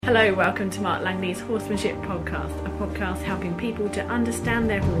Hello, welcome to Mark Langley's Horsemanship Podcast, a podcast helping people to understand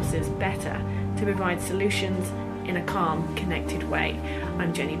their horses better, to provide solutions in a calm, connected way.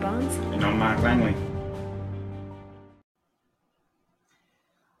 I'm Jenny Barnes. And I'm Mark Langley.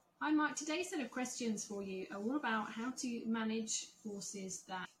 Hi Mark, today's set of questions for you are all about how to manage horses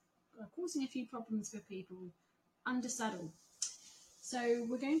that are causing a few problems for people under saddle. So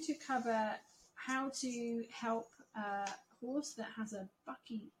we're going to cover how to help a horse that has a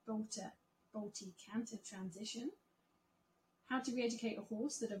bolty canter transition, how to re-educate a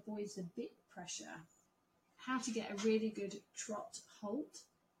horse that avoids the bit pressure, how to get a really good trot halt,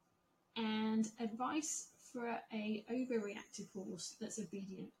 and advice for a overreactive horse that's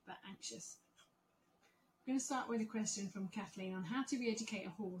obedient but anxious. I'm going to start with a question from Kathleen on how to re-educate a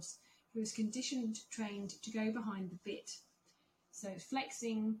horse who is conditioned, trained to go behind the bit. So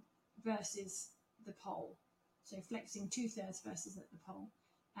flexing versus the pole. So flexing 2/3 versus at the pole,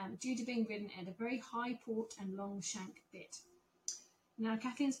 due to being ridden at a very high port and long shank bit. Now,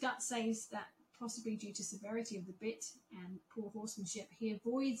 Kathleen's gut says that possibly due to severity of the bit and poor horsemanship, he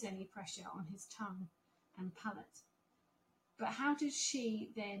avoids any pressure on his tongue and palate. But how does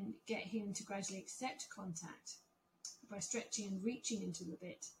she then get him to gradually accept contact by stretching and reaching into the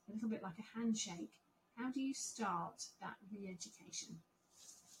bit, a little bit like a handshake? How do you start that re-education?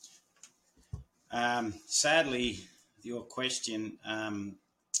 Sadly, your question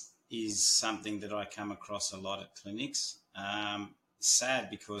is something that I come across a lot at clinics. Sad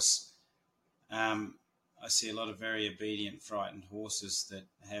because I see a lot of very obedient, frightened horses that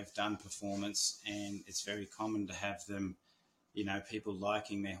have done performance, and it's very common to have them, people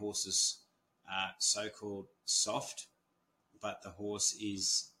liking their horses so-called soft, but the horse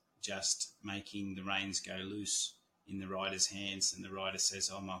is just making the reins go loose in the rider's hands, and the rider says,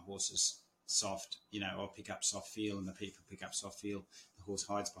 "Oh, my horse is soft, I'll pick up soft feel," and the people pick up soft feel. The horse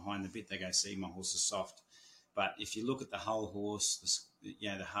hides behind the bit. They go, "See, my horse is soft." But if you look at the whole horse,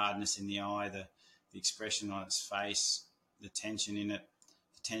 the hardness in the eye, the expression on its face, the tension in it,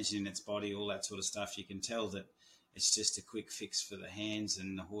 the tension in its body, all that sort of stuff, you can tell that it's just a quick fix for the hands,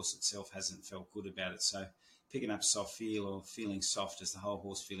 and the horse itself hasn't felt good about it. So picking up soft feel or feeling soft is the whole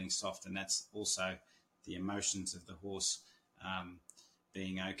horse feeling soft, and that's also the emotions of the horse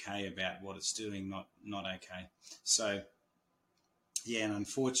being okay about what it's doing, not okay. So, yeah, and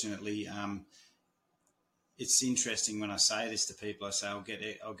unfortunately, it's interesting when I say this to people. I say I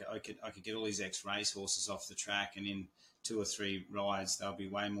could get all these ex-race horses off the track, and in 2 or 3 rides they'll be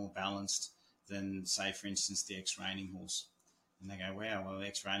way more balanced than, say, for instance, the ex-reining horse. And they go, "Wow, well, the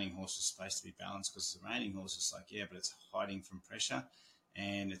ex-reining horse is supposed to be balanced because the reining horse is like, yeah, but it's hiding from pressure."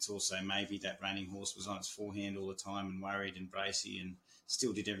 And it's also maybe that reining horse was on its forehand all the time and worried and bracy and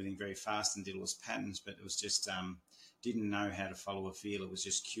still did everything very fast and did all its patterns, but it was just didn't know how to follow a feel. It was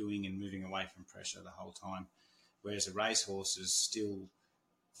just cueing and moving away from pressure the whole time. Whereas a racehorse is still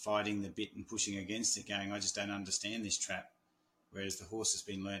fighting the bit and pushing against it, going, "I just don't understand this trap." Whereas the horse has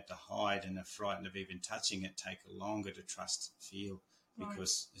been learnt to hide and are frightened of even touching it, take longer to trust feel,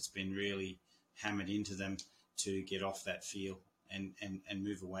 because It's been really hammered into them to get off that feel and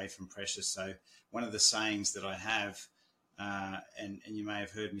move away from pressure. So one of the sayings that I have, and you may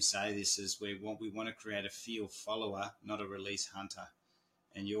have heard me say this, is we want to create a feel follower, not a release hunter.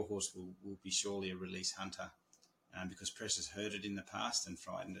 And your horse will be surely a release hunter because pressure's hurt it in the past and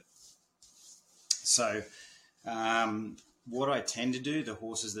frightened it. So what I tend to do, the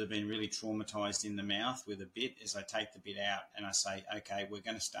horses that have been really traumatized in the mouth with a bit, is I take the bit out and I say, "Okay, we're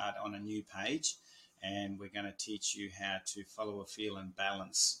going to start on a new page, and we're going to teach you how to follow a feel and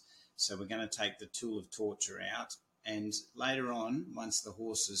balance." So we're going to take the tool of torture out, and later on, once the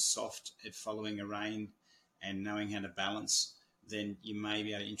horse is soft at following a rein and knowing how to balance, then you may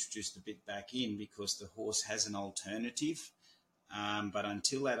be able to introduce the bit back in because the horse has an alternative. But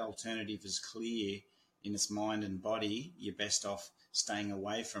until that alternative is clear in its mind and body, you're best off staying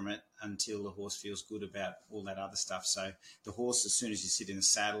away from it until the horse feels good about all that other stuff. So the horse, as soon as you sit in the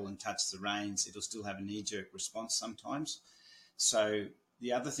saddle and touch the reins, it'll still have a knee-jerk response sometimes. So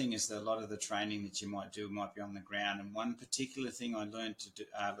the other thing is that a lot of the training that you might do might be on the ground. And one particular thing I learned to do,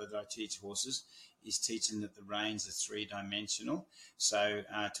 that I teach horses, is teaching that the reins are 3-dimensional. So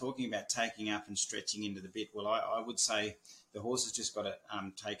talking about taking up and stretching into the bit, well, I would say the horse has just got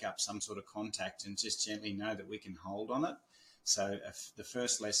to take up some sort of contact and just gently know that we can hold on it. So the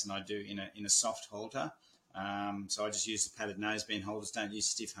first lesson I do in a soft halter, so I just use the padded noseband holders. Don't use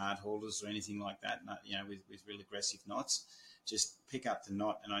stiff hard holders or anything like that, with real aggressive knots. Just pick up the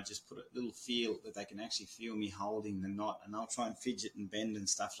knot and I just put a little feel that they can actually feel me holding the knot, and I'll try and fidget and bend and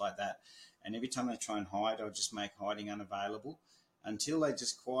stuff like that. And every time they try and hide, I'll just make hiding unavailable. until they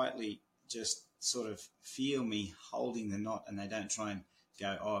just quietly just sort of feel me holding the knot, and they don't try and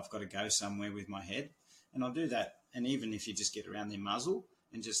go, oh, I've got to go somewhere with my head. And I'll do that. And even if you just get around their muzzle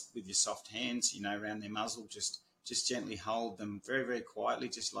and just with your soft hands, around their muzzle, just gently hold them very, very quietly,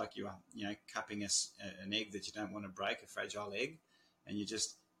 just like you are, cupping an egg that you don't want to break, a fragile egg. And you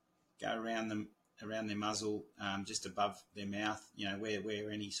just go around their muzzle, just above their mouth, where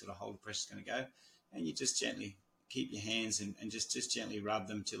any sort of hold pressure is going to go. And you just gently keep your hands and just gently rub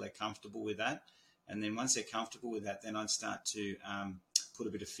them till they're comfortable with that. And then once they're comfortable with that, then I'd start to put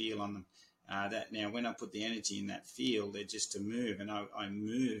a bit of feel on them. Now, when I put the energy in that feel, they're just to move, and I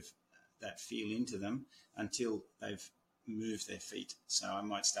move that feel into them until they've moved their feet. So I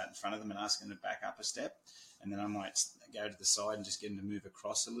might start in front of them and ask them to back up a step, and then I might go to the side and just get them to move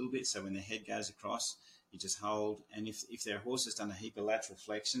across a little bit. So when their head goes across, you just hold. And if their horse has done a heap of lateral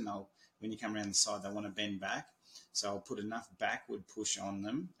flexion, when you come around the side, they want to bend back. So I'll put enough backward push on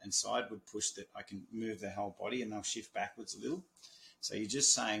them and sideward push that I can move their whole body, and they'll shift backwards a little. So you're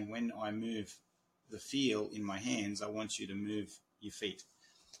just saying, when I move the feel in my hands, I want you to move your feet.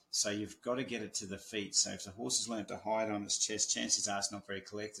 So you've got to get it to the feet. So if the horse has learned to hide on its chest, chances are it's not very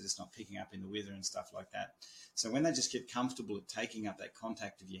collected, it's not picking up in the wither and stuff like that. So when they just get comfortable at taking up that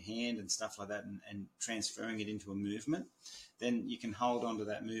contact of your hand and stuff like that and transferring it into a movement, then you can hold on to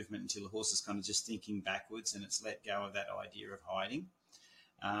that movement until the horse is kind of just thinking backwards and it's let go of that idea of hiding.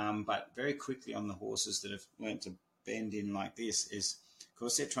 But very quickly on the horses that have learned to bend in like this is, of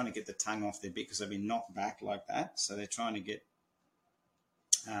course, they're trying to get the tongue off their bit because they've been knocked back like that. So they're trying to get,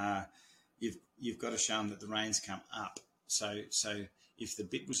 you've got to show them that the reins come up. So if the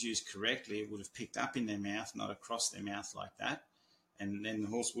bit was used correctly, it would have picked up in their mouth, not across their mouth like that. And then the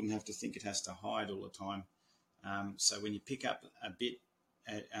horse wouldn't have to think it has to hide all the time. So when you pick up a bit,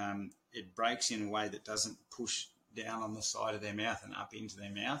 it breaks in a way that doesn't push down on the side of their mouth and up into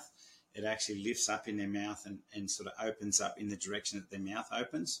their mouth. It actually lifts up in their mouth and sort of opens up in the direction that their mouth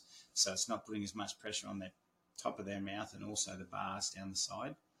opens. So it's not putting as much pressure on the top of their mouth and also the bars down the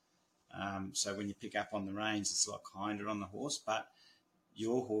side. So when you pick up on the reins, it's a lot kinder on the horse. But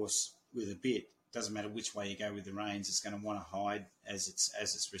your horse with a bit, doesn't matter which way you go with the reins, it's going to want to hide as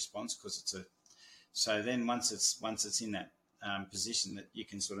its response, because it's a. So then once it's in that position that you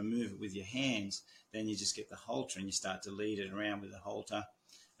can sort of move it with your hands, then you just get the halter and you start to lead it around with the halter.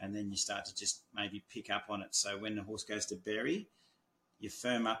 And then you start to just maybe pick up on it. So when the horse goes to bury, you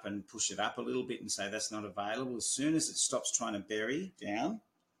firm up and push it up a little bit and say that's not available. As soon as it stops trying to bury down,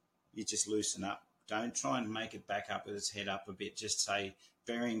 you just loosen up. Don't try and make it back up with its head up a bit. Just say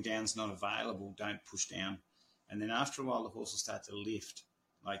burying down's not available. Don't push down. And then after a while, the horse will start to lift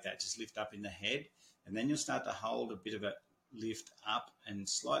like that. Just lift up in the head. And then you'll start to hold a bit of a lift up and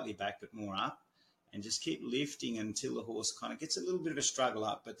slightly back, but more up. And just keep lifting until the horse kind of gets a little bit of a struggle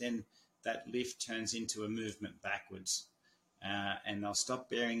up, but then that lift turns into a movement backwards. And they'll stop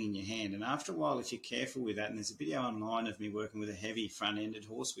bearing in your hand. And after a while, if you're careful with that, and there's a video online of me working with a heavy front-ended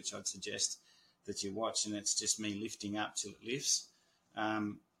horse, which I'd suggest that you watch, and it's just me lifting up till it lifts.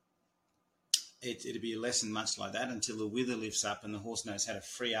 It'll be a lesson much like that until the wither lifts up and the horse knows how to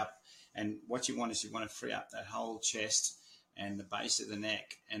free up. And what you want is you want to free up that whole chest and the base of the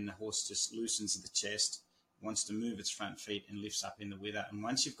neck, and the horse just loosens the chest, wants to move its front feet and lifts up in the wither. And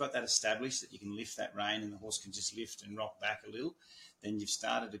once you've got that established, that you can lift that rein and the horse can just lift and rock back a little, then you've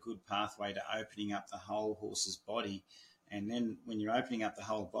started a good pathway to opening up the whole horse's body. And then when you're opening up the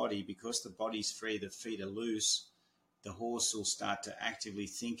whole body, because the body's free, the feet are loose, the horse will start to actively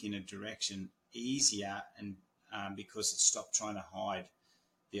think in a direction easier, and because it's stopped trying to hide.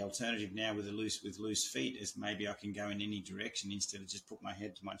 The alternative now with loose feet is maybe I can go in any direction instead of just put my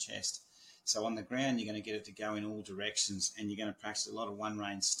head to my chest. So on the ground, you're going to get it to go in all directions, and you're going to practice a lot of one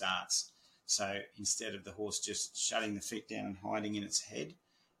rein starts. So instead of the horse just shutting the feet down and hiding in its head,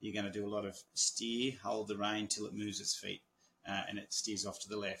 you're going to do a lot of steer, hold the rein till it moves its feet, and it steers off to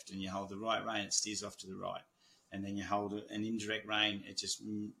the left. And you hold the right rein, it steers off to the right. And then you hold an indirect rein, it just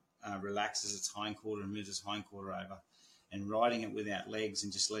relaxes its hindquarter and moves its hindquarter over. And riding it without legs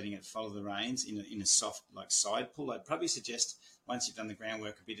and just letting it follow the reins in a soft like side pull. I'd probably suggest, once you've done the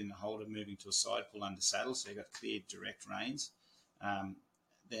groundwork a bit in the holder, moving to a side pull under saddle, so you've got clear direct reins.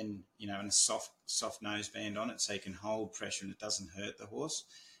 Then, and a soft nose band on it, so you can hold pressure and it doesn't hurt the horse.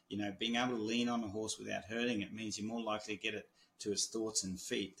 Being able to lean on a horse without hurting it means you're more likely to get it to its thoughts and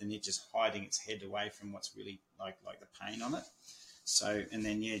feet than it just hiding its head away from what's really like the pain on it. So, and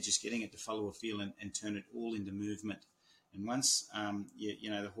then, just getting it to follow a feel and turn it all into movement. And once,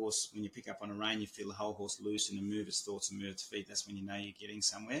 the horse, when you pick up on a rein, you feel the whole horse loosen and move its thoughts and move its feet. That's when you know you're getting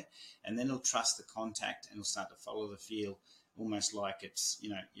somewhere. And then it'll trust the contact and it'll start to follow the feel. almost like it's,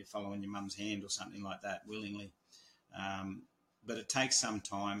 you're following your mum's hand or something like that willingly. But it takes some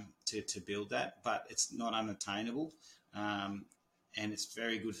time to build that, but it's not unattainable. And it's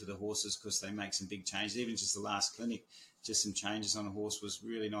very good for the horses because they make some big changes. Even just the last clinic, just some changes on a horse was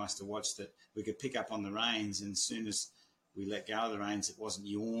really nice to watch, that we could pick up on the reins, and as soon as we let go of the reins, it wasn't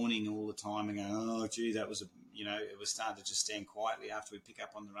yawning all the time and going, oh, gee, that was it was starting to just stand quietly after we pick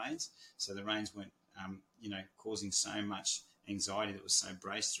up on the reins. So the reins weren't, causing so much anxiety that was so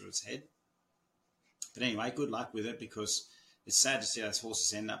braced through its head. But anyway, good luck with it, because it's sad to see those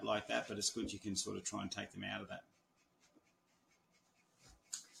horses end up like that, but it's good you can sort of try and take them out of that.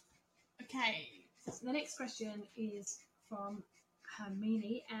 Okay, so the next question is from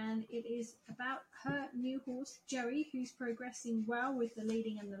Hermine, and it is about her new horse, Joey, who's progressing well with the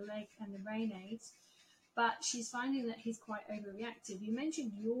leading and the leg and the rein aids, but she's finding that he's quite overreactive. You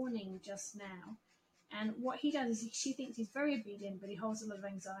mentioned yawning just now, and what he does is she thinks he's very obedient, but he holds a lot of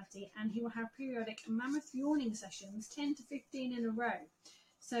anxiety, and he will have periodic mammoth yawning sessions, 10 to 15 in a row.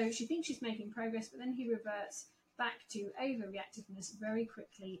 So she thinks she's making progress, but then he reverts back to overreactiveness very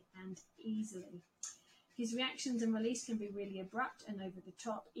quickly and easily. His reactions and release can be really abrupt and over the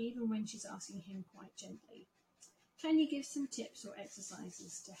top, even when she's asking him quite gently. Can you give some tips or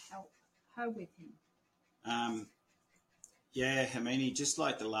exercises to help her with him? Yeah, Hermine, just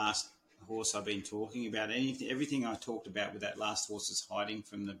like the last horse I've been talking about, everything I talked about with that last horse's hiding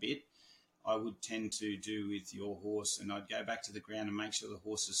from the bit, I would tend to do with your horse, and I'd go back to the ground and make sure the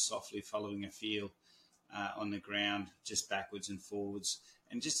horse is softly following a feel on the ground, just backwards and forwards,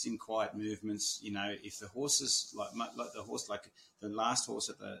 and just in quiet movements. If the horse is like the last horse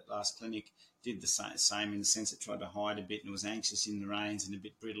at the last clinic did the same in the sense it tried to hide a bit and was anxious in the reins and a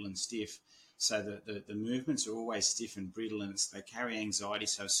bit brittle and stiff. So the movements are always stiff and brittle, and they carry anxiety.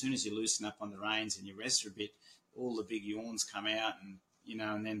 So as soon as you loosen up on the reins and you rest for a bit, all the big yawns come out, and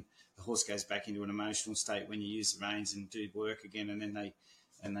and then the horse goes back into an emotional state when you use the reins and do work again, and then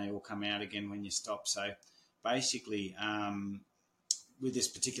they all come out again when you stop. So basically, with this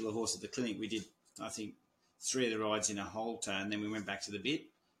particular horse at the clinic, we did, I think, 3 of the rides in a halter, and then we went back to the bit,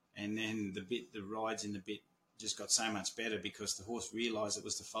 and then the rides in the bit just got so much better because the horse realised it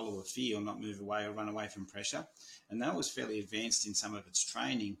was to follow a feel, not move away or run away from pressure. And that was fairly advanced in some of its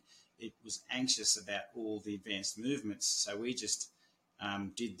training. It was anxious about all the advanced movements, so we just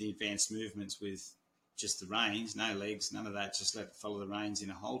did the advanced movements with just the reins, no legs, none of that, just let it follow the reins in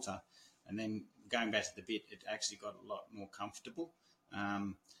a halter. And then going back to the bit, it actually got a lot more comfortable.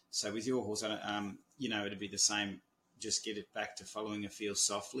 So with your horse, it'd be the same, just get it back to following a feel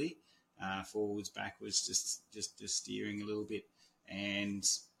softly, forwards, backwards, just steering a little bit, and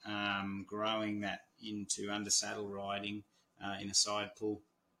growing that into under saddle riding in a side pull.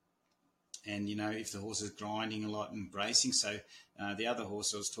 And, if the horse is grinding a lot and bracing. So the other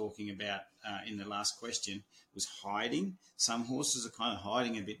horse I was talking about in the last question was hiding. Some horses are kind of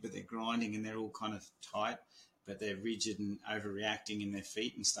hiding a bit, but they're grinding and they're all kind of tight, but they're rigid and overreacting in their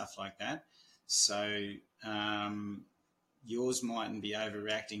feet and stuff like that. So yours mightn't be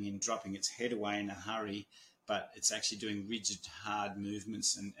overreacting in dropping its head away in a hurry, but it's actually doing rigid, hard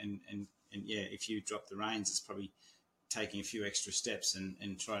movements. And if you drop the reins, it's probably taking a few extra steps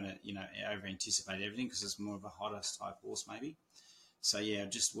and trying to, over-anticipate everything because it's more of a Hodos type horse maybe. So,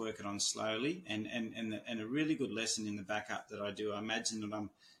 just work it on slowly. And a really good lesson in the backup that I do, I imagine that I'm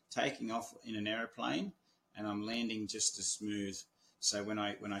taking off in an aeroplane and I'm landing just as smooth. So when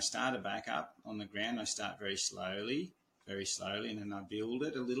I start a backup on the ground, I start very slowly, and then I build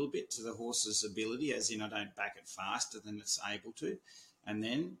it a little bit to the horse's ability, as in I don't back it faster than it's able to. And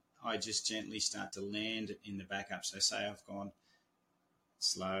then I just gently start to land it in the backup. So say I've gone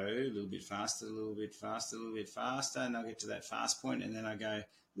slow, a little bit faster, a little bit faster, a little bit faster, and I'll get to that fast point, and then I go a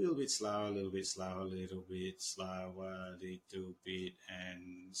little bit slower, a little bit slower, a little bit slower, a little bit,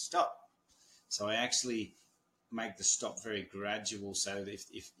 and stop. So I actually make the stop very gradual, so that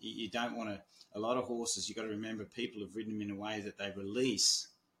if you don't want to, a lot of horses, you've got to remember, people have ridden them in a way that they release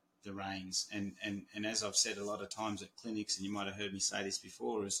the reins, and as I've said a lot of times at clinics, and you might have heard me say this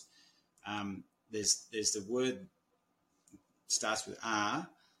before, is there's the word starts with R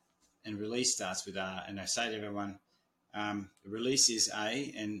and release starts with R, and I say to everyone, release is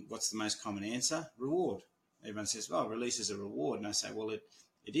A, and what's the most common answer? Reward. Everyone says, well, release is a reward, and I say, well,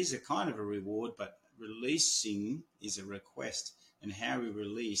 it is a kind of a reward, but releasing is a request, and how we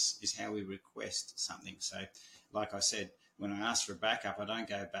release is how we request something. So like I said, when I ask for a backup, I don't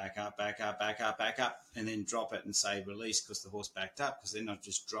go back up, and then drop it and say release because the horse backed up, because then I've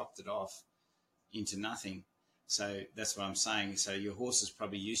just dropped it off into nothing. So that's what I'm saying. So your horse is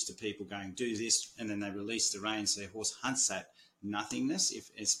probably used to people going, do this, and then they release the reins. So the horse hunts that nothingness,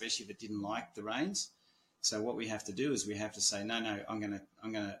 especially if it didn't like the reins. So what we have to do is we have to say, no, I'm going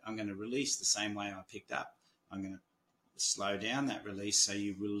to release the same way I picked up. I'm going to slow down that release so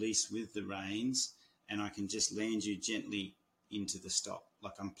you release with the reins, and I can just land you gently into the stop,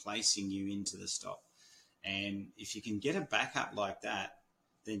 like I'm placing you into the stop. And if you can get a back up like that,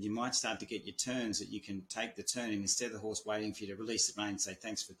 then you might start to get your turns that you can take the turn, and instead of the horse waiting for you to release the rein and say,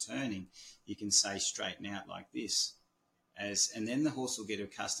 thanks for turning, you can say straighten out like this. And then the horse will get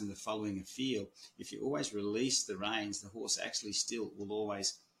accustomed to following a feel. If you always release the reins, the horse actually still will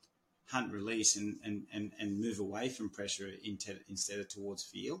always hunt, release, and move away from pressure instead of towards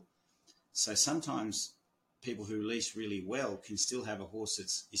feel. So sometimes people who release really well can still have a horse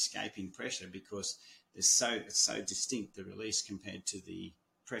that's escaping pressure because it's so distinct, the release, compared to the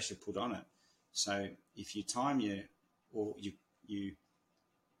pressure put on it. So if you time you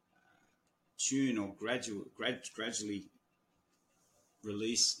tune or gradually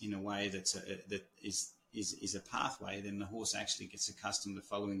release in a way that is a pathway, then the horse actually gets accustomed to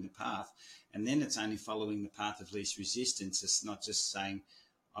following the path, and then it's only following the path of least resistance. It's not just saying,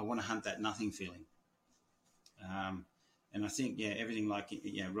 I want to hunt that nothing feeling. And I think, everything like,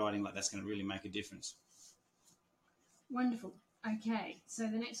 riding like that's going to really make a difference. Wonderful. Okay, so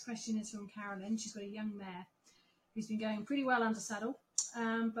the next question is from Carolyn. She's got a young mare who's been going pretty well under saddle,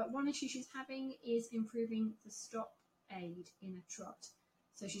 but one issue she's having is improving the stop aid in a trot.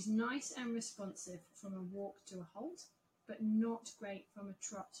 So she's nice and responsive from a walk to a halt, but not great from a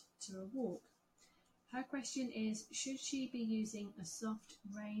trot to a walk. Her question is, should she be using a soft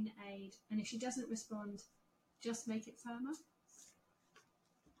rein aid? And if she doesn't respond, just make it firmer?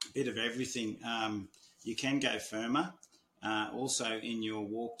 A bit of everything. You can go firmer. Also, in your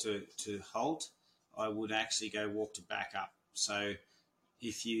walk to halt, I would actually go walk to back up. So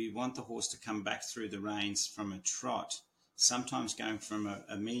if you want the horse to come back through the reins from a trot, sometimes going from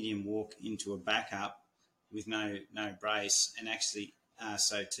a medium walk into a back up with no brace, and actually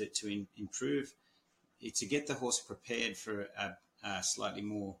to improve, to get the horse prepared for a slightly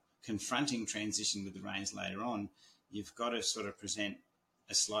more confronting transition with the reins later on, you've got to sort of present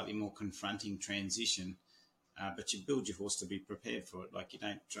a slightly more confronting transition, but you build your horse to be prepared for it. Like you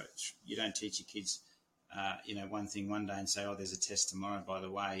don't teach your kids, one thing one day and say, oh, there's a test tomorrow, by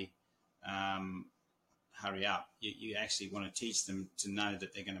the way, hurry up. You actually want to teach them to know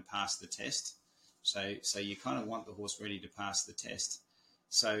that they're going to pass the test. So you kind of want the horse ready to pass the test.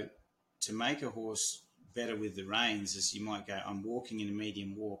 So to make a horse better with the reins is you might go, I'm walking in a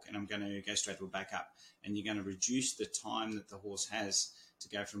medium walk and I'm going to go straight to a back up, and you're going to reduce the time that the horse has to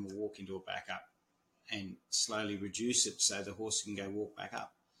go from a walk into a back up and slowly reduce it so the horse can go walk back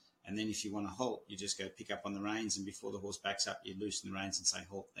up. And then if you want to halt, you just go pick up on the reins, and before the horse backs up, you loosen the reins and say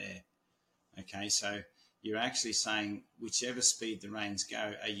halt there. Okay, so you're actually saying whichever speed the reins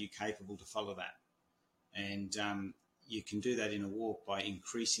go, are you capable to follow that? And you can do that in a walk by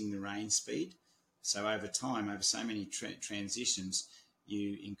increasing the rein speed. So over time, over so many transitions,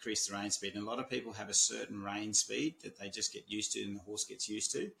 you increase the rein speed. And a lot of people have a certain rein speed that they just get used to and the horse gets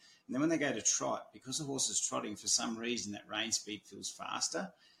used to. And then when they go to trot, because the horse is trotting, for some reason that rein speed feels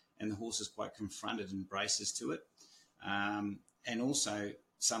faster and the horse is quite confronted and braces to it. And also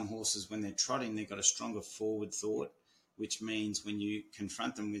some horses, when they're trotting, they've got a stronger forward thought, which means when you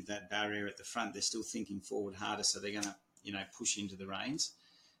confront them with that barrier at the front, they're still thinking forward harder, so they're going to, push into the reins.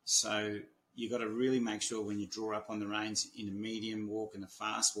 So you've got to really make sure when you draw up on the reins in a medium walk and a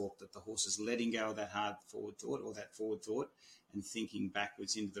fast walk that the horse is letting go of that hard forward thought or that forward thought and thinking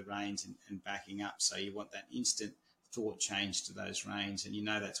backwards into the reins and backing up. So you want that instant thought change to those reins, and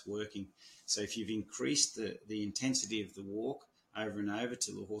that's working. So if you've increased the intensity of the walk over and over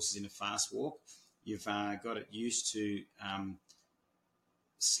till the horse is in a fast walk, you've got it used to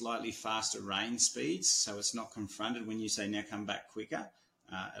slightly faster rein speeds, so it's not confronted when you say now come back quicker,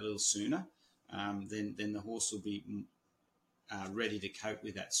 a little sooner. Then the horse will be ready to cope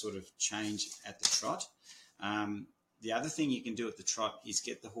with that sort of change at the trot. The other thing you can do at the trot is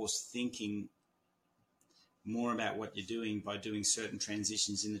get the horse thinking more about what you're doing by doing certain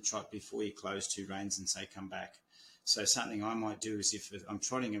transitions in the trot before you close two reins and say come back. So something I might do is if I'm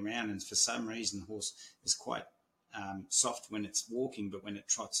trotting around and for some reason the horse is quite soft when it's walking, but when it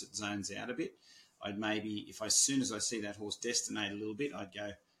trots it zones out a bit, I'd maybe, as soon as I see that horse destinate a little bit, I'd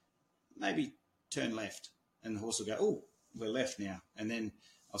go, maybe turn left. And the horse will go, oh, we're left now. And then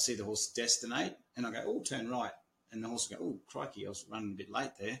I'll see the horse destinate and I'll go, oh, turn right. And the horse will go, oh, crikey, I was running a bit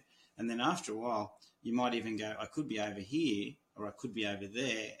late there. And then after a while, you might even go, I could be over here, or I could be over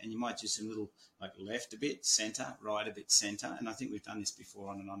there, and you might do some little, like left a bit, centre, right a bit, centre, and I think we've done this before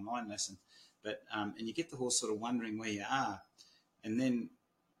on an online lesson, but and you get the horse sort of wondering where you are, and then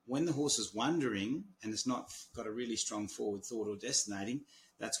when the horse is wondering and it's not got a really strong forward thought or destinating,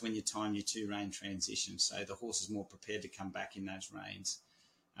 that's when you time your 2-rein transition, so the horse is more prepared to come back in those reins.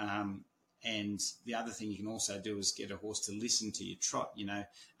 And the other thing you can also do is get a horse to listen to your trot,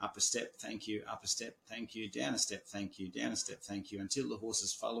 up a step, thank you, up a step, thank you, down a step, thank you, down a step, thank you, until the horse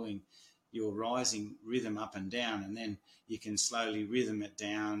is following your rising rhythm up and down, and then you can slowly rhythm it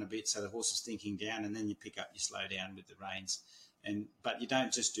down a bit so the horse is thinking down, and then you pick up your slow down with the reins. But you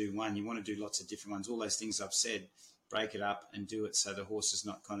don't just do one, you want to do lots of different ones. All those things I've said, break it up and do it so the horse is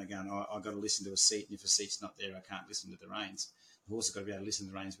not kind of going, I've got to listen to a seat, and if a seat's not there, I can't listen to the reins. The horse has got to be able to listen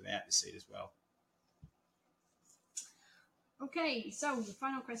to the reins without the seat as well. Okay, so the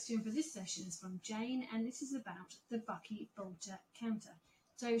final question for this session is from Jane, and this is about the Bucky Bolter canter.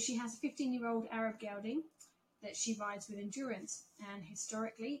 So she has a 15-year-old Arab gelding that she rides with endurance, and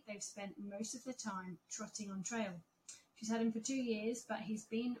historically they've spent most of the time trotting on trail. She's had him for 2 years, but he's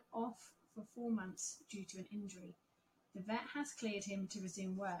been off for 4 months due to an injury. The vet has cleared him to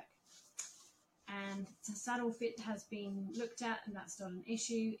resume work, and the saddle fit has been looked at, and that's not an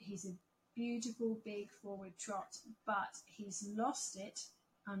issue. He's a beautiful big forward trot, but he's lost it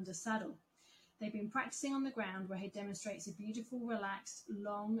under saddle. They've been practicing on the ground where he demonstrates a beautiful relaxed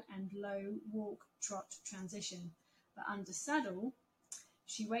long and low walk trot transition, but under saddle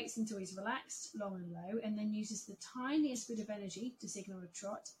she waits until he's relaxed, long and low, and then uses the tiniest bit of energy to signal a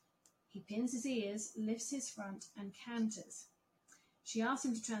trot. He pins his ears, lifts his front and canters. She asks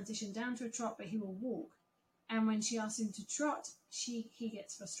him to transition down to a trot, but he will walk. And when she asks him to trot, he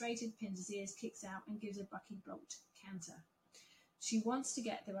gets frustrated, pins his ears, kicks out, and gives a Bucky Bolt canter. She wants to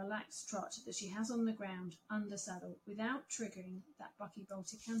get the relaxed trot that she has on the ground under saddle without triggering that Bucky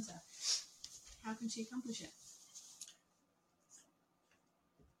Bolter canter. How can she accomplish it?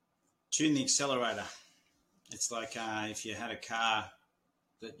 Tune the accelerator. It's like if you had a car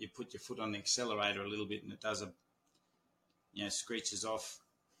that you put your foot on the accelerator a little bit and it does screeches off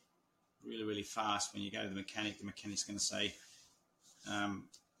really, really fast. When you go to the mechanic's going to say,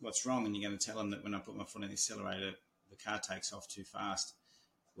 what's wrong? And you're going to tell him that when I put my foot on the accelerator, the car takes off too fast.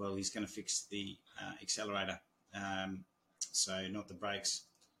 Well, he's going to fix the accelerator, so not the brakes.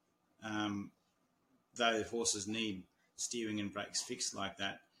 Though horses need steering and brakes fixed like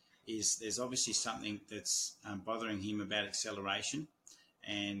that, there's obviously something that's bothering him about acceleration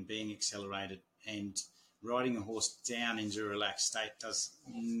and being accelerated, and riding a horse down into a relaxed state does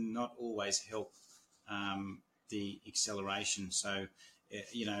not always help the acceleration. So,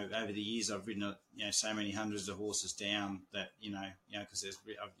 over the years I've ridden, so many hundreds of horses down that, because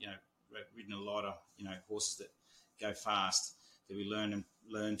I've ridden a lot of, horses that go fast, that we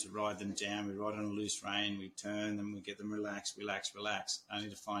learn to ride them down. We ride on a loose rein, we turn them, we get them relax, only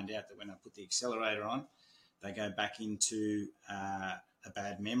to find out that when I put the accelerator on, they go back into a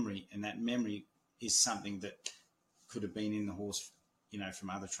bad memory, and that memory is something that could have been in the horse, from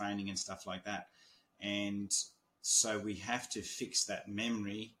other training and stuff like that. And so we have to fix that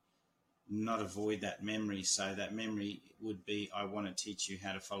memory, not avoid that memory. So that memory would be, I want to teach you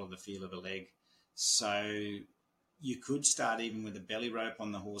how to follow the feel of a leg. So you could start even with a belly rope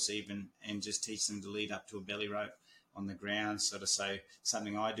on the horse and just teach them to lead up to a belly rope on the ground. So to say,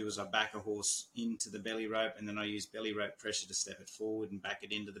 something I do is I back a horse into the belly rope, and then I use belly rope pressure to step it forward and back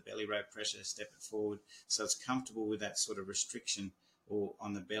it into the belly rope pressure to step it forward. So it's comfortable with that sort of restriction or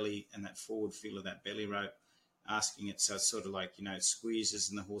on the belly and that forward feel of that belly rope, asking it so it's sort of like, it squeezes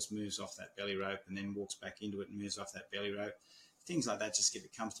and the horse moves off that belly rope and then walks back into it and moves off that belly rope. Things like that just get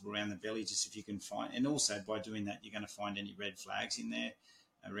it comfortable around the belly, just if you can find. And also by doing that, you're going to find any red flags in there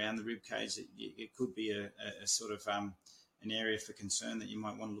around the rib cage. It could be a sort of an area for concern that you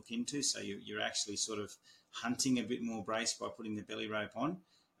might want to look into. So you're actually sort of hunting a bit more brace by putting the belly rope on,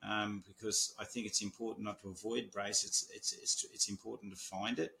 because I think it's important not to avoid brace. It's important to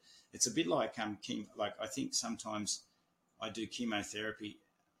find it. It's a bit like like I think sometimes I do chemotherapy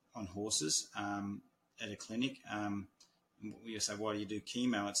on horses at a clinic. You say, why do you do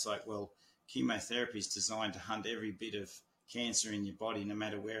chemo? It's like, well, chemotherapy is designed to hunt every bit of cancer in your body, no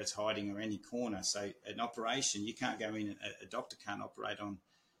matter where it's hiding or any corner. So an operation, you can't go in, a doctor can't operate on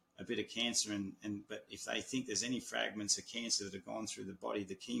a bit of cancer, but if they think there's any fragments of cancer that have gone through the body,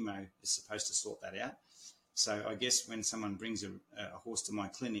 the chemo is supposed to sort that out. So I guess when someone brings a horse to my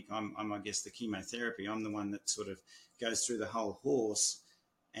clinic, I'm I guess the chemotherapy. I'm the one that sort of goes through the whole horse,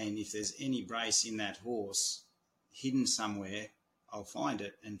 and if there's any brace in that horse hidden somewhere, I'll find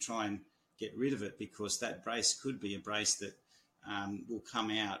it and try and get rid of it, because that brace could be a brace that will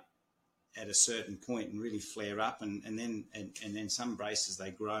come out at a certain point and really flare up, and then some braces,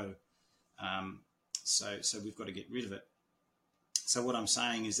 they grow. So we've got to get rid of it. So what I'm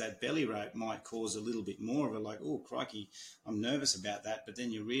saying is that belly rope might cause a little bit more of a like, oh, crikey, I'm nervous about that. But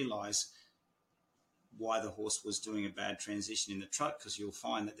then you realise why the horse was doing a bad transition in the trot, because you'll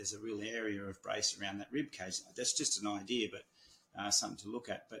find that there's a real area of brace around that rib cage. That's just an idea, but something to look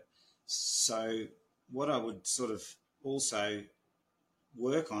at. But so what I would sort of also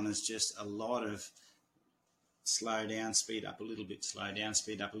work on is just a lot of slow down, speed up a little bit, slow down,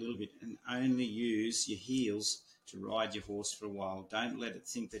 speed up a little bit, and only use your heels to ride your horse for a while. Don't let it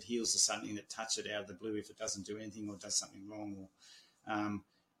think that heels are something that touch it out of the blue if it doesn't do anything or does something wrong. Or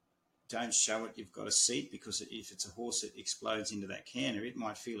don't show it you've got a seat, because if it's a horse that explodes into that canter, it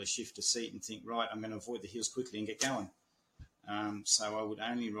might feel a shift of seat and think, right, I'm going to avoid the heels quickly and get going. So I would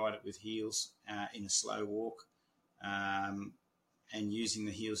only ride it with heels in a slow walk, and using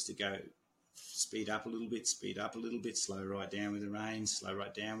the heels to go speed up a little bit, speed up a little bit, slow right down with the reins, slow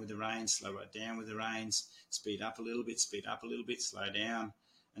right down with the reins, slow right down with the reins, speed up a little bit, speed up a little bit, slow down,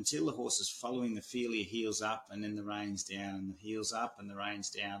 until the horse is following the feel of your heels up and then the reins down, and the heels up and the reins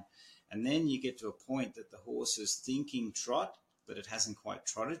down. And then you get to a point that the horse is thinking trot, but it hasn't quite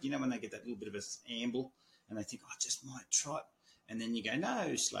trotted. You know, when they get that little bit of a amble and they think, oh, I just might trot. And then you go,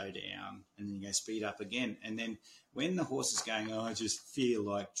 no, slow down. And then you go, speed up again. And then when the horse is going, oh, I just feel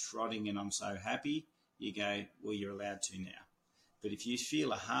like trotting and I'm so happy, you go, well, you're allowed to now. But if you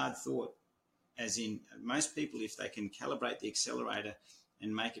feel a hard thought, as in most people, if they can calibrate the accelerator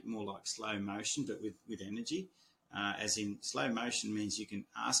and make it more like slow motion, but with energy, as in slow motion means you can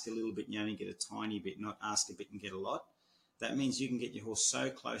ask a little bit and you only get a tiny bit, not ask a bit and get a lot. That means you can get your horse so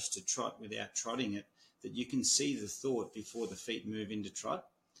close to trot without trotting it that you can see the thought before the feet move into trot.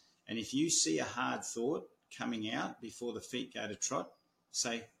 And if you see a hard thought coming out before the feet go to trot,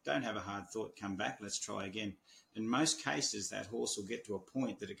 say, don't have a hard thought, come back, let's try again. In most cases, that horse will get to a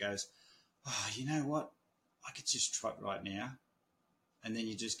point that it goes, oh, you know what, I could just trot right now. And then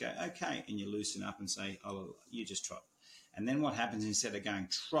you just go, okay, and you loosen up and say, oh, you just trot. And then what happens, instead of going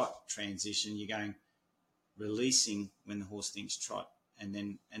trot transition, you're going releasing when the horse thinks trot. And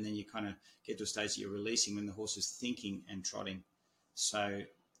then you kind of get to a stage that you're releasing when the horse is thinking and trotting. So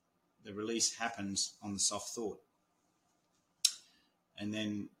the release happens on the soft thought. And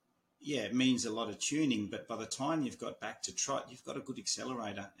then, yeah, it means a lot of tuning, but by the time you've got back to trot, you've got a good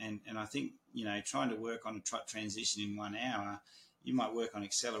accelerator. And I think, you know, trying to work on a trot transition in 1 hour, you might work on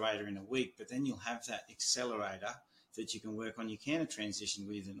accelerator in a week, but then you'll have that accelerator that you can work on your canter transition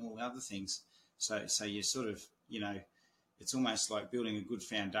with and all the other things. So you sort of, you know, it's almost like building a good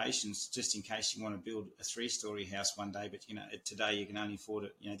foundation just in case you want to build a 3-story house one day, but, you know, today you can only afford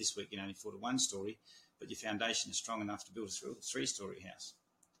it, you know, this week you can only afford a 1-story, but your foundation is strong enough to build a 3-story house.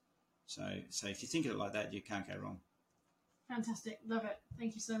 So if you think of it like that, you can't go wrong. Fantastic. Love it.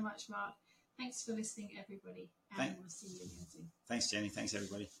 Thank you so much, Mark. Thanks for listening, everybody. And we'll see you again soon. Thanks, Jenny. Thanks,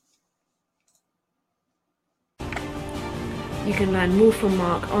 everybody. You can learn more from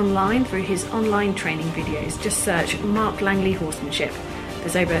Mark online through his online training videos. Just search Mark Langley Horsemanship.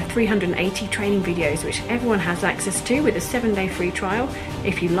 There's over 380 training videos which everyone has access to with a 7-day free trial.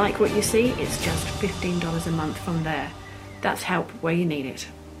 If you like what you see, it's just $15 a month from there. That's help where you need it.